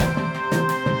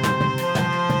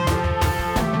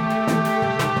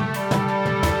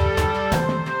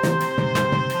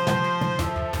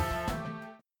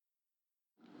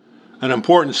an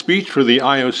important speech for the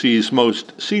IOC's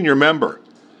most senior member.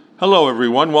 Hello,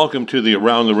 everyone. Welcome to the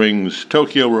Around the Rings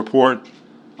Tokyo Report.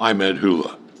 I'm Ed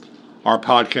Hula. Our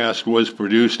podcast was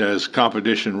produced as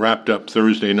competition wrapped up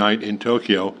Thursday night in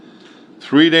Tokyo.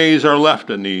 3 days are left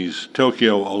in these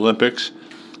Tokyo Olympics.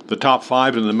 The top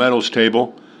five in the medals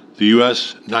table: the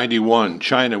U.S. 91,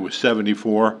 China with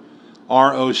 74,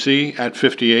 ROC at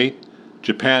 58,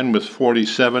 Japan with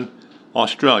 47,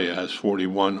 Australia has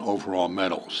 41 overall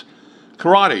medals.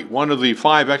 Karate, one of the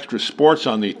 5 extra sports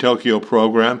on the Tokyo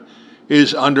program,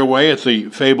 is underway at the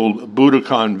fabled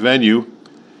Budokan venue.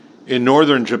 In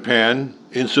northern Japan,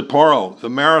 in Sapporo, the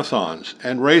marathons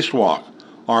and race walk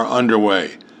are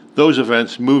underway. Those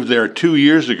events moved there 2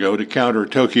 years ago to counter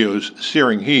Tokyo's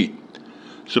searing heat.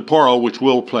 Sapporo, which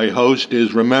will play host,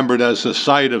 is remembered as the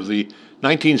site of the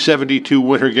 1972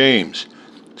 Winter Games.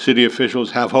 City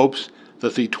officials have hopes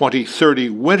that the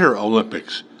 2030 Winter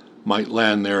Olympics might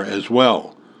land there as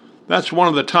well. That's one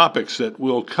of the topics that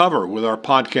we'll cover with our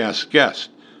podcast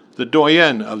guest, the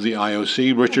doyen of the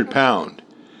IOC, Richard Pound.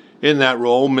 In that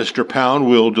role, Mr. Pound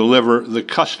will deliver the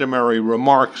customary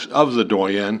remarks of the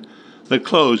doyen that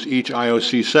close each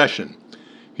IOC session.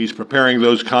 He's preparing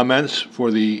those comments for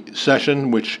the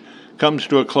session, which comes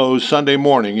to a close Sunday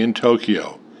morning in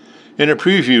Tokyo. In a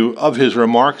preview of his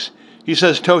remarks, he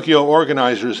says Tokyo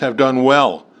organizers have done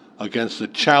well against the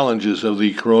challenges of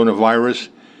the coronavirus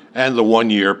and the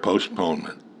one-year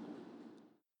postponement.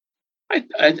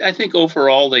 I think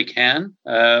overall they can.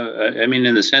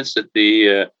 In the sense that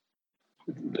the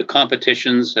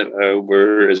competitions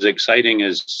were as exciting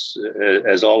as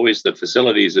always. The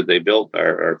facilities that they built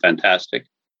are fantastic.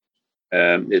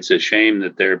 It's a shame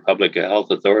that their public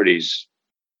health authorities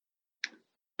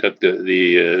took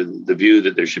the view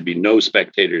that there should be no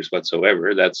spectators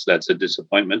whatsoever. That's a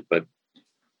disappointment, but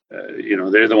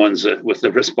they're the ones with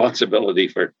the responsibility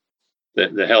for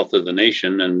the health of the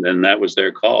nation, and that was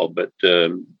their call. But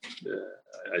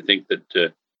I think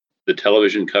that the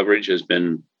television coverage has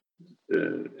been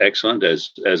excellent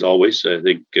as always. I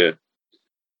think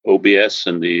OBS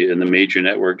and the major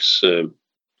networks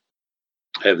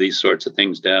have these sorts of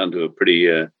things down to a pretty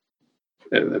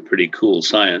cool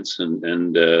science, and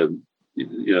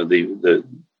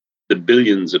the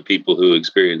billions of people who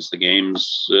experience the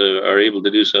games are able to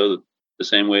do so the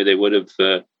same way they would have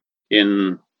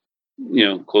in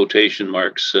quotation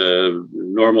marks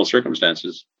normal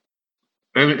circumstances.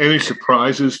 Any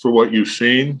surprises for what you've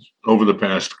seen over the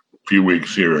past few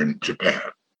weeks here in Japan?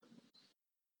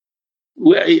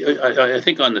 Well, I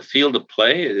think on the field of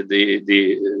play, a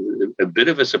bit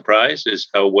of a surprise is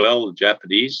how well the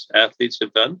Japanese athletes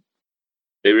have done.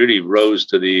 They really rose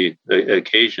to the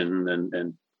occasion,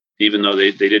 and even though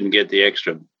they didn't get the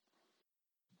extra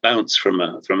bounce from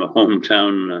a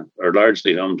hometown or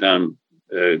largely hometown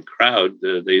crowd,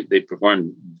 they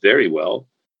performed very well,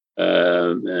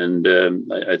 and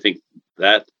I think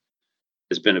that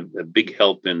has been a big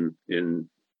help in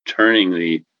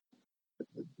turning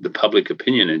the public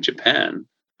opinion in Japan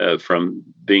from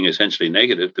being essentially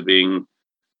negative to being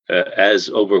as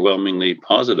overwhelmingly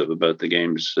positive about the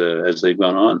games as they've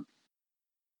gone on.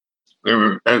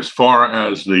 As far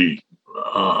as the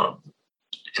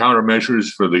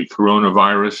countermeasures for the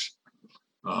coronavirus,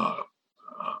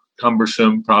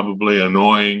 cumbersome, probably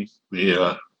annoying,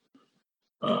 the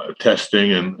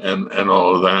testing and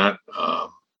all of that.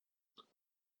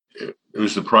 It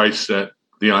was the price that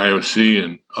the IOC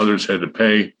and others had to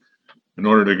pay in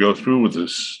order to go through with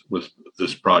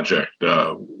this project.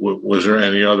 Was there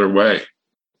any other way?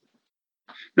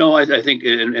 No, I think,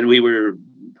 and we were,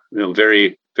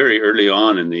 very, very early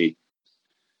on in the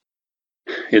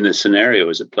scenario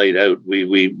as it played out.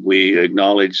 We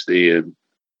acknowledged the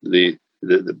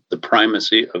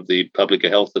primacy of the public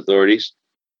health authorities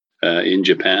in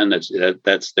Japan.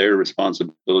 That's their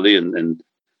responsibility, and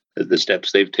the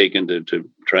steps they've taken to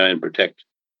try and protect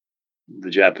the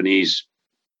Japanese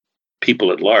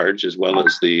people at large, as well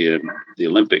as the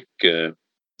Olympic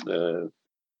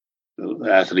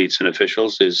athletes and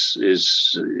officials,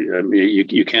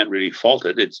 you can't really fault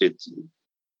it.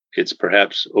 It's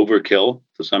perhaps overkill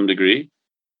to some degree,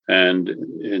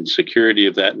 and security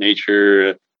of that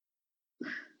nature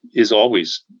is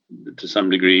always to some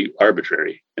degree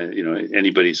arbitrary.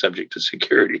 Anybody subject to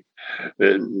security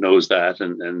knows that,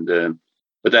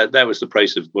 but that was the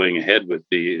price of going ahead with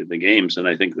the games, and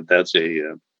I think that's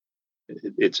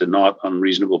it's a not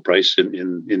unreasonable price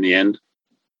in the end.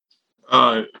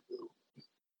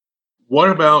 What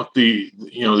about the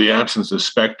absence of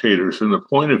spectators from the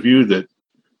point of view that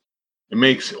it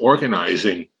makes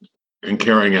organizing and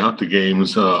carrying out the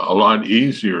games a lot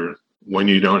easier when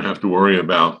you don't have to worry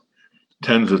about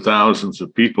tens of thousands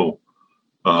of people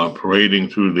parading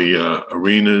through the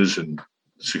arenas and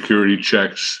security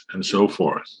checks and so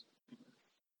forth.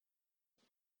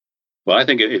 Well, I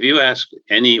think if you ask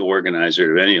any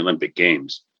organizer of any Olympic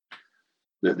Games,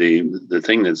 the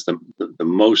thing that's the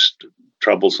most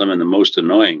troublesome and the most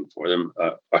annoying for them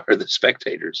are the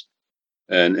spectators.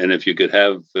 And if you could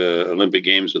have Olympic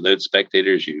Games without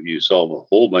spectators, you solve a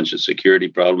whole bunch of security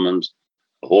problems,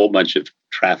 a whole bunch of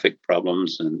traffic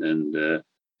problems, and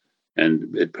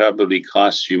it probably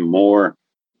costs you more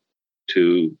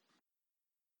to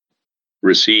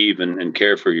receive and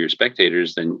care for your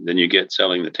spectators than you get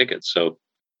selling the tickets. So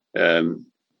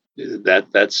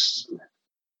that's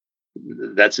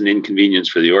an inconvenience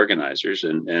for the organizers,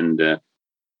 and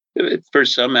for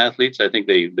some athletes, I think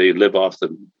they live off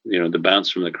the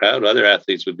bounce from the crowd. Other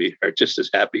athletes are just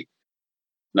as happy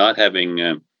not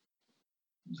having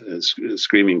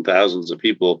screaming thousands of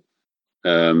people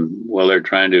while they're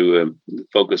trying to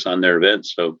focus on their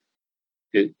events. So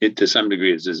it to some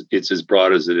degree it's as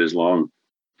broad as it is long.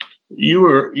 You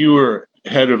were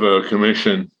head of a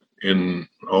commission in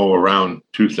around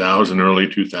 2000, early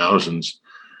 2000s,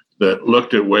 that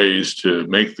looked at ways to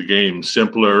make the game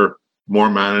simpler, more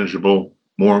manageable,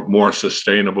 more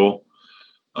sustainable.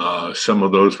 Some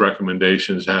of those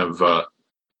recommendations have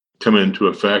come into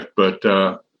effect,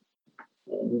 but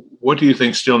what do you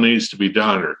think still needs to be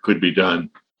done or could be done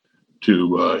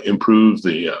to improve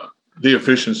the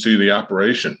efficiency of the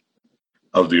operation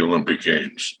of the Olympic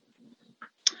Games?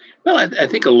 Well, I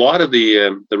think a lot of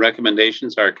the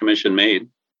recommendations our commission made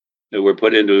were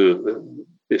put into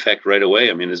effect right away.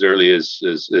 I mean, as early as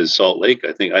Salt Lake.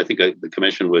 I think the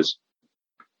commission was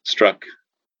struck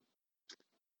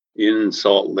in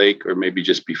Salt Lake, or maybe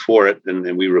just before it,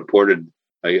 and we reported,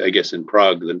 I guess, in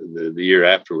Prague the year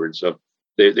afterwards. So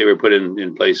they were put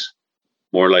in place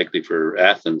more likely for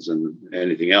Athens than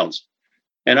anything else.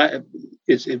 And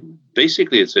it's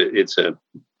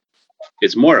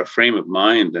more a frame of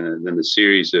mind than a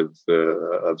series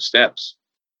of steps.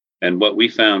 And what we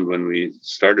found when we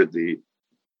started the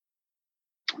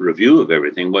review of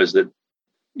everything was that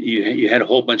you had a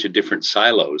whole bunch of different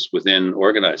silos within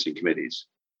organizing committees.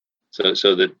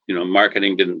 So that,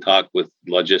 marketing didn't talk with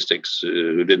logistics,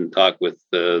 who didn't talk with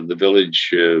the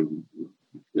village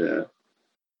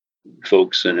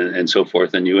folks and so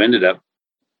forth. And you ended up,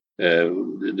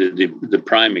 the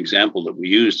prime example that we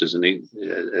used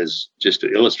as just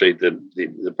to illustrate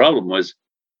the problem was,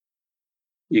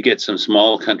 you get some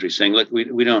small country saying, look,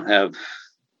 we don't have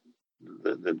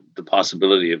the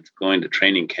possibility of going to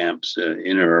training camps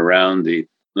in or around the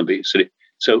Olympic city.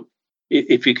 So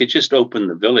if you could just open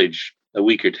the village a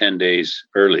week or 10 days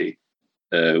early,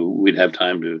 we'd have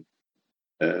time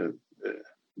to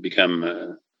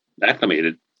become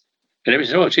acclimated. And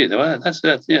everybody said, oh, gee, well,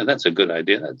 that's a good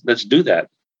idea. Let's do that,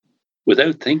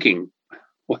 without thinking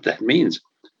what that means,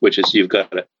 which is you've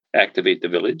got to activate the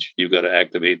village. You've got to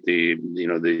activate the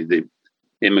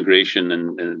immigration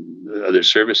and other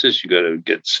services. You got to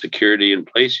get security in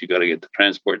place. You got to get the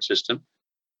transport system.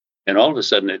 And all of a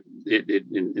sudden, it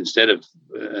instead of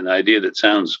an idea that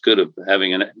sounds good of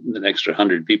having an extra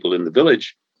 100 people in the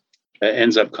village,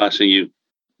 ends up costing you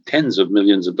tens of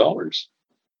millions of dollars.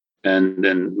 And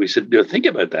then we said, think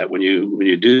about that when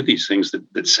you do these things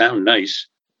that sound nice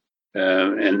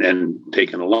and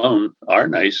taken alone are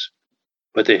nice,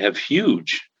 but they have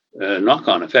huge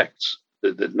knock-on effects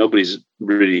that nobody's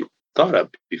really thought of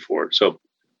before. So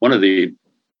one of the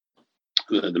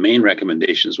main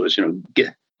recommendations was,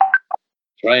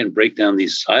 try and break down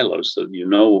these silos so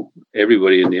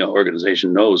everybody in the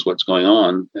organization knows what's going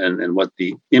on and what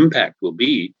the impact will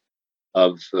be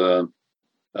of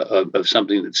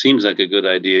something that seems like a good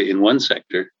idea in one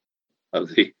sector of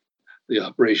the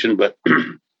operation, but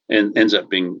and ends up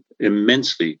being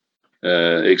immensely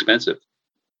expensive.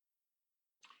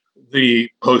 The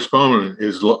postponement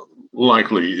is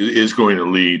going to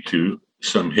lead to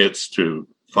some hits to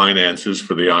finances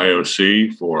for the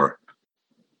IOC, for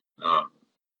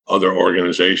other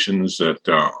organizations that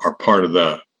are part of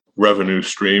the revenue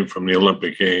stream from the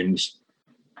Olympic Games.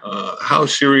 How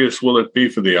serious will it be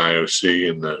for the IOC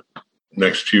in the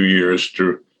next few years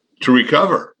to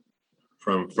recover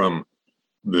from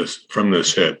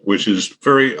this hit, which is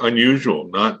very unusual,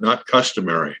 not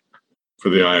customary for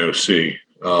the IOC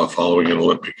following an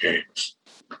Olympic Games?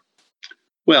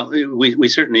 Well, we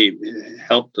certainly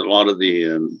helped a lot of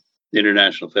the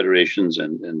international federations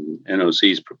and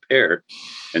NOCs prepare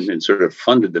and sort of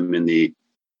funded them in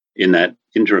that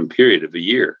interim period of a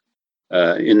year.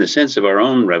 In the sense of our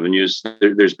own revenues,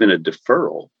 there's been a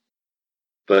deferral,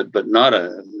 but not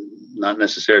not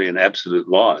necessarily an absolute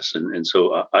loss. And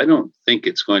so I don't think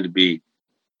it's going to be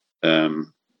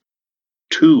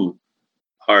too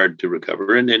hard to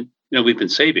recover. And then, we've been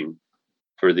saving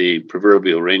for the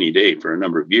proverbial rainy day for a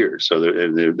number of years. So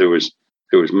there was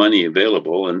money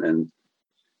available. And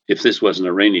if this wasn't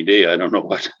a rainy day, I don't know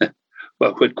what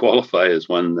would qualify as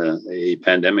a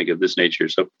pandemic of this nature.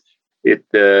 So I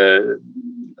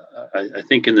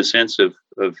think in the sense of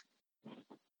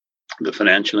the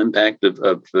financial impact of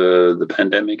the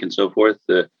pandemic and so forth,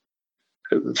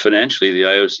 financially, the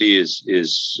IOC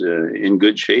is in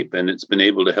good shape, and it's been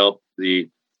able to help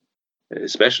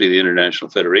especially the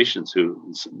international federations,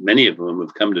 who many of whom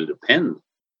have come to depend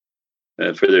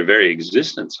for their very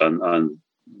existence on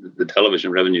the television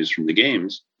revenues from the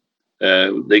games.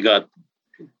 They got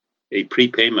a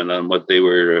prepayment on what they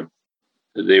were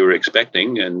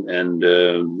expecting, and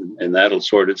that'll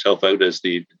sort itself out as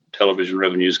the television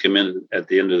revenues come in at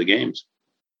the end of the games.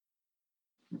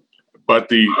 But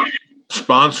the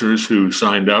sponsors who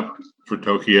signed up for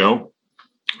Tokyo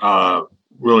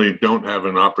really don't have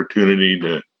an opportunity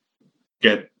to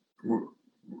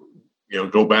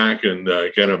go back and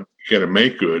get a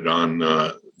make good on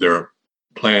their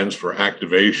plans for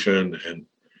activation and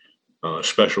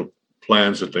special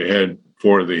plans that they had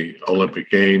for the Olympic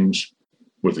Games,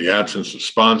 with the absence of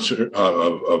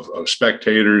of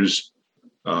spectators.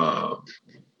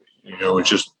 It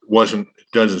just wasn't.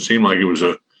 It doesn't seem like it was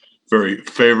a very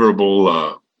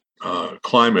favorable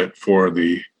climate for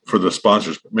the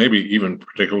sponsors, maybe even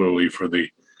particularly for the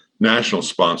national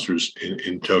sponsors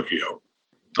in Tokyo.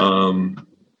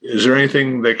 Is there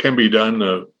anything that can be done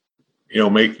to,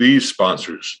 make these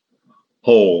sponsors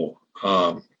whole?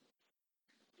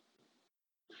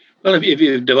 Well, if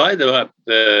you divide them up,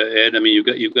 Ed,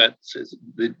 you've got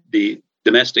the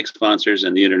domestic sponsors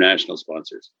and the international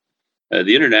sponsors.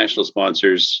 The international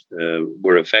sponsors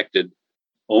were affected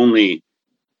only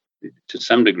to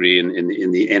some degree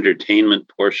in the entertainment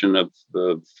portion of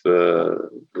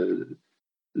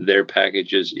their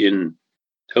packages in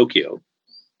Tokyo,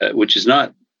 which is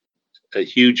not a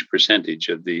huge percentage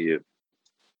of the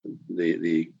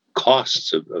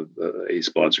costs of a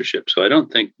sponsorship. So I don't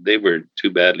think they were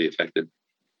too badly affected.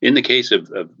 In the case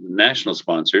of national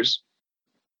sponsors,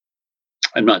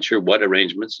 I'm not sure what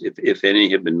arrangements, if any,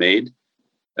 have been made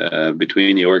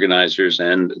between the organizers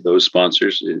and those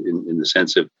sponsors in the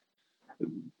sense of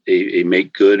a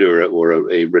make good or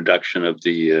a reduction of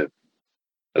the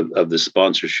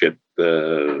sponsorship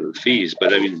fees.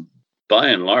 But by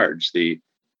and large, in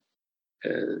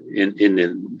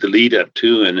the lead up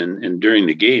to and during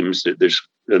the games, there's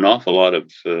an awful lot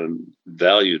of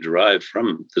value derived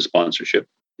from the sponsorship,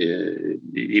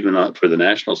 even not for the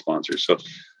national sponsors. So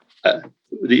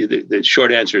the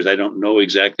short answer is I don't know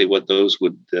exactly what those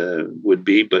would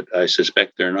be, but I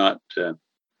suspect they're not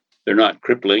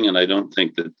crippling, and I don't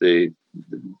think that they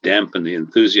dampen the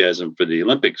enthusiasm for the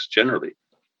Olympics generally.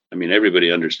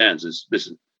 Everybody understands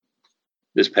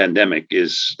this pandemic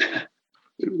is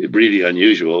really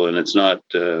unusual, and it's not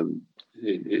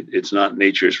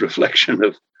nature's reflection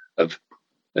of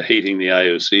hating the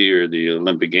IOC or the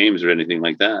Olympic Games or anything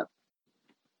like that.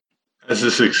 Has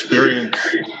this experience,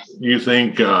 you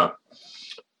think,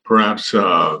 perhaps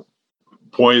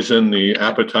poison the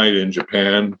appetite in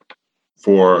Japan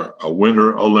for a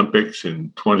Winter Olympics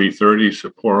in 2030?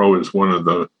 Sapporo is one of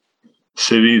the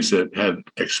cities that had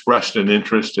expressed an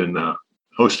interest in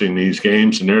hosting these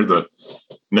games, and they're the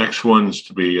next ones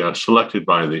to be selected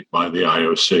by the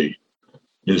IOC.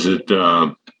 Is it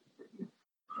going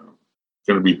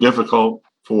to be difficult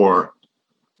for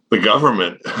the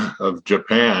government of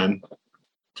Japan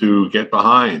to get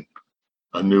behind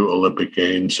a new Olympic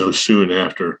Games so soon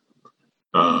after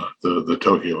the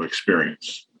Tokyo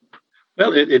experience?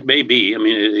 Well, it may be.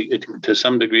 To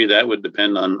some degree, that would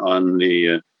depend on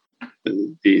the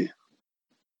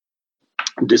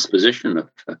disposition of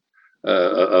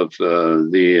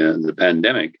the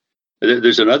pandemic.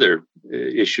 There's another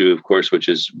issue, of course, which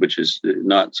is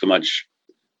not so much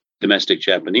domestic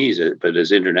Japanese, but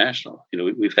as international.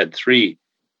 We've had 3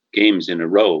 games in a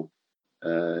row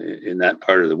in that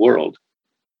part of the world,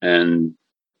 and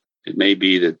it may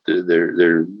be that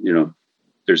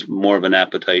there's more of an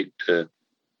appetite to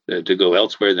go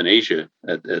elsewhere than Asia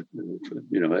at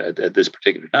this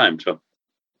particular time. So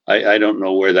I don't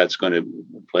know where that's going to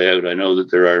play out. I know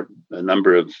that there are a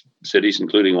number of cities,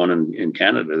 including one in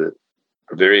Canada, that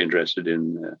are very interested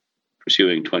in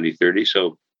pursuing 2030.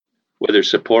 So whether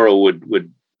Sapporo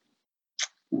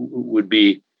would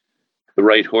be the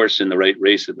right horse in the right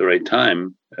race at the right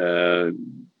time, I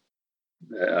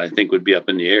think would be up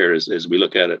in the air as we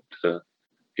look at it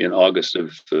in August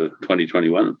of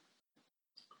 2021.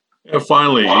 And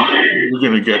finally, you're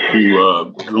going to get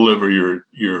to deliver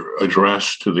your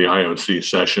address to the IOC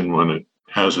session when it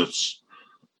has its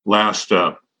last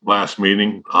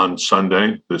meeting on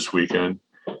Sunday this weekend.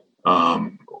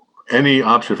 Any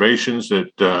observations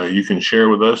that you can share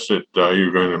with us that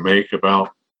you're going to make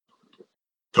about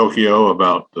Tokyo,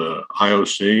 about the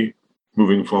IOC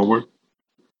moving forward?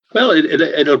 Well,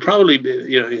 it'll probably be,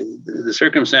 the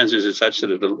circumstances are such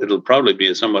that it'll probably be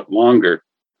a somewhat longer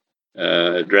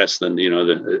address than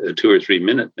the 2 or 3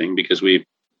 minute thing, because we've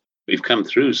come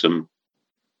through some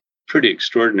pretty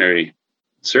extraordinary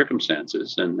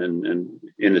circumstances, and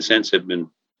in a sense have been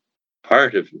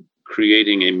part of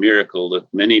creating a miracle that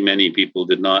many people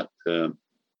did not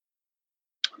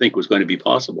think was going to be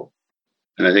possible.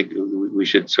 And I think we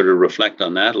should sort of reflect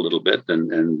on that a little bit,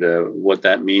 and what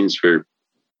that means for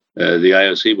the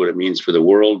IOC, what it means for the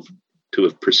world to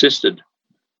have persisted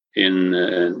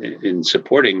in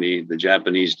supporting the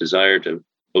Japanese desire to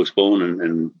postpone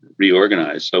and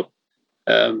reorganize. So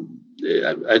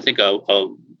I think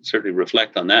I'll certainly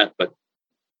reflect on that. But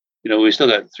we still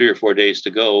got 3 or 4 days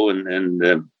to go,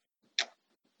 and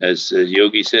as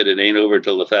Yogi said, it ain't over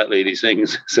till the fat lady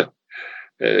sings. So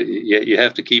you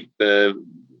have to keep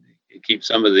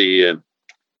some of the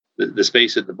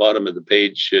space at the bottom of the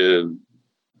page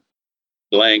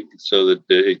blank, so that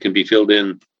it can be filled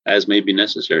in as may be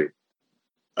necessary.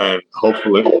 And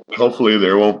hopefully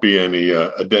there won't be any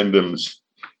addendums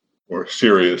or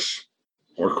serious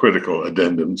or critical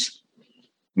addendums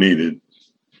needed.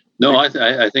 No,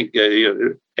 I think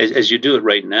as you do it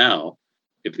right now,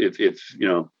 if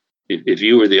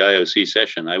you were the IOC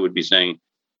session, I would be saying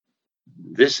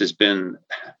this has been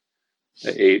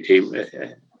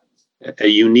a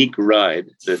unique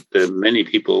ride that many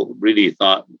people really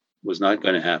thought was not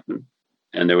going to happen,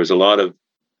 and there was a lot of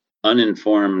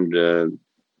uninformed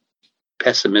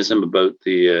pessimism about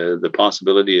the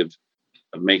possibility of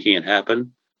making it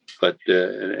happen. But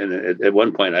and at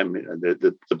one point, I mean,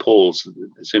 the polls,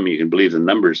 assuming you can believe the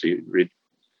numbers,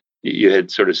 you had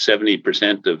sort of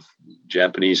 70% of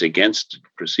Japanese against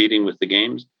proceeding with the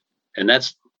games, and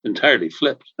that's entirely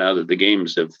flipped now that the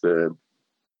games have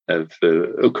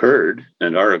occurred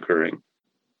and are occurring.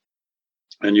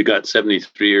 And you got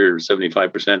 73 or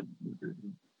 75%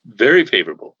 very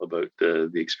favorable about the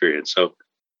experience. So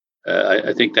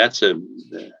I think that's a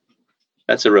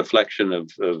reflection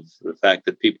of the fact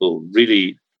that people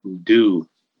really do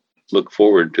look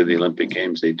forward to the Olympic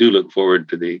Games. They do look forward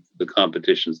to the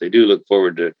competitions. They do look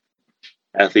forward to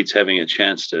athletes having a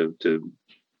chance to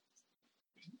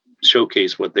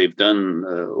showcase what they've done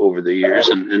over the years.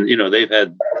 And they've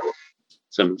had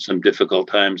some difficult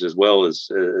times as well as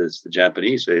the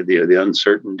Japanese. The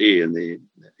uncertainty and the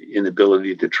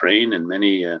inability to train in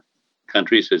many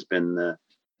countries has been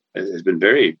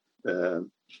very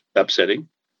upsetting.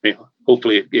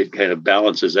 Hopefully it kind of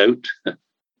balances out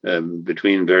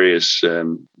between various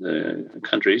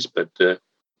countries, but there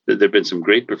have been some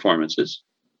great performances.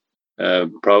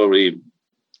 Probably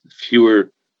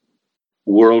fewer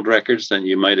world records than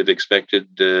you might have expected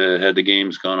had the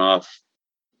games gone off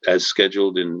as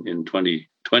scheduled in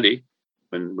 2020,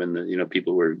 when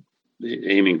people were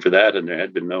aiming for that and there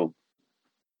had been no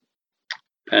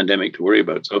pandemic to worry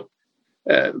about. So,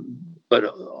 but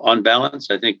on balance,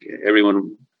 I think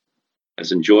everyone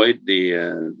has enjoyed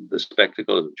the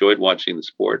spectacle, enjoyed watching the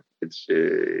sport. It's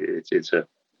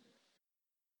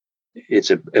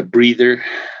a breather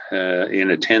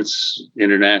in a tense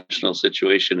international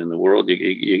situation in the world.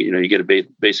 You get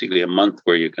basically a month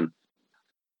where you can,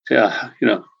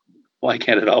 why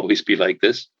can't it always be like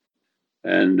this?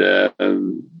 And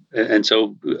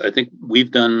so I think we've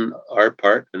done our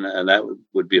part, and that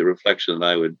would be a reflection that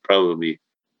I would probably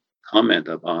comment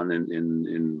upon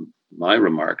in my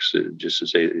remarks, just to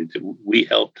say that we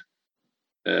helped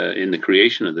in the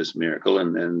creation of this miracle,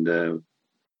 and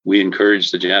we encourage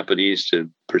the Japanese to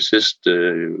persist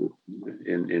in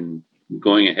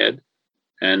going ahead.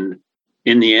 And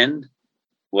in the end,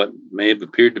 what may have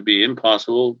appeared to be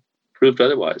impossible proved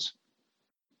otherwise.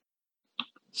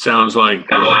 Sounds like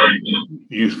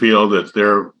you feel that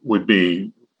there would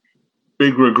be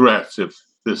big regrets if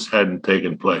this hadn't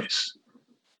taken place.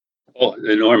 Oh,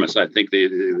 enormous. I think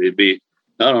it'd be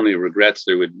not only regrets,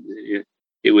 it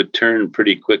would turn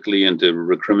pretty quickly into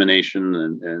recrimination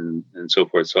and so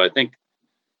forth. So I think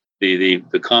the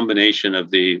combination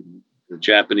of the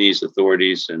Japanese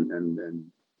authorities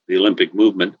and the Olympic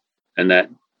movement and that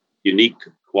unique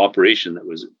cooperation that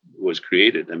was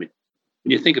created. I mean,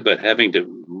 when you think about having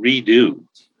to redo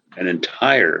an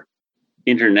entire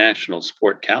international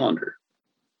sport calendar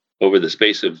over the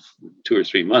space of 2 or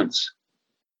 3 months,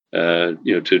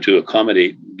 to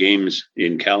accommodate games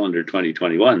in calendar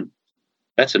 2021.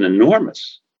 That's an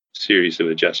enormous series of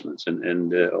adjustments,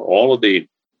 and all of the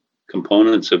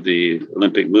components of the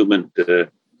Olympic movement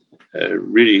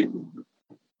really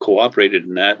cooperated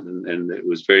in that, and it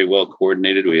was very well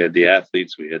coordinated. We had the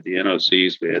athletes, we had the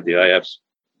NOCs, we had the IFs,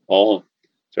 all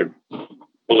sort of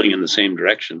pulling in the same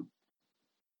direction,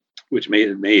 which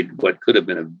made what could have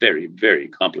been a very, very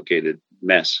complicated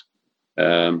mess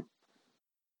a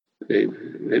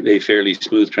fairly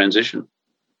smooth transition.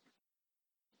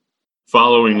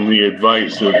 Following the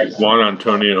advice of Juan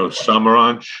Antonio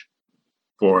Samaranch,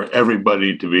 for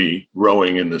everybody to be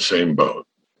rowing in the same boat.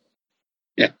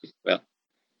 Yeah, well,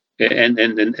 and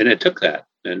it took that,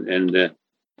 and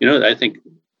I think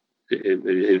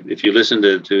if you listen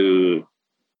to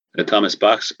Thomas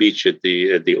Bach's speech at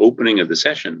the opening of the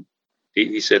session,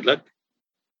 he said, "Look,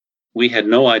 we had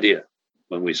no idea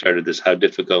when we started this how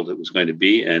difficult it was going to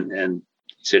be," and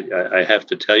he said, "I have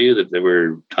to tell you that there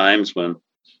were times when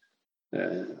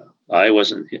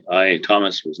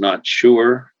Thomas was not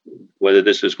sure whether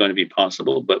this was going to be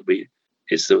possible, but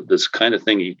it's this kind of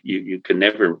thing you can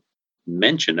never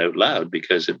mention out loud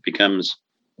because it becomes,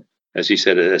 as he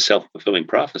said, a self-fulfilling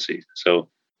prophecy. So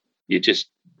you just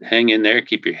hang in there,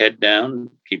 keep your head down,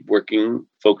 keep working,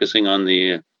 focusing on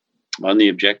the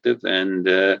objective, and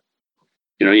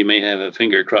you may have a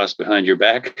finger crossed behind your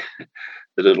back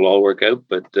that it'll all work out,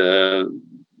 but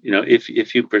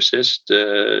if you persist,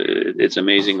 it's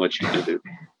amazing what you can do."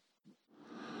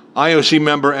 IOC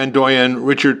member and doyen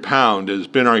Richard Pound has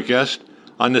been our guest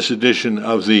on this edition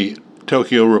of the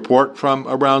Tokyo Report from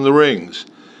Around the Rings.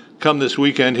 Come this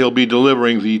weekend, he'll be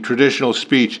delivering the traditional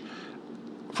speech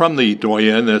from the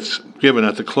doyen that's given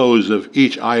at the close of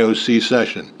each IOC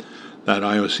session. That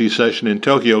IOC session in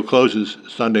Tokyo closes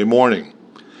Sunday morning.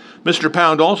 Mr.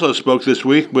 Pound also spoke this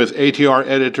week with ATR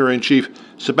Editor-in-Chief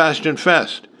Sebastian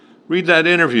Fest. Read that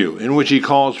interview in which he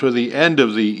calls for the end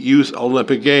of the Youth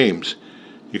Olympic Games.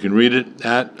 You can read it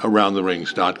at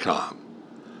AroundTheRings.com.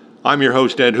 I'm your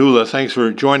host, Ed Hula. Thanks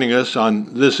for joining us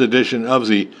on this edition of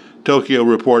the Tokyo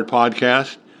Report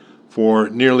podcast. For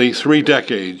nearly 3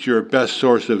 decades, your best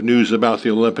source of news about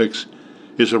the Olympics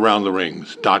is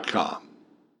AroundTheRings.com.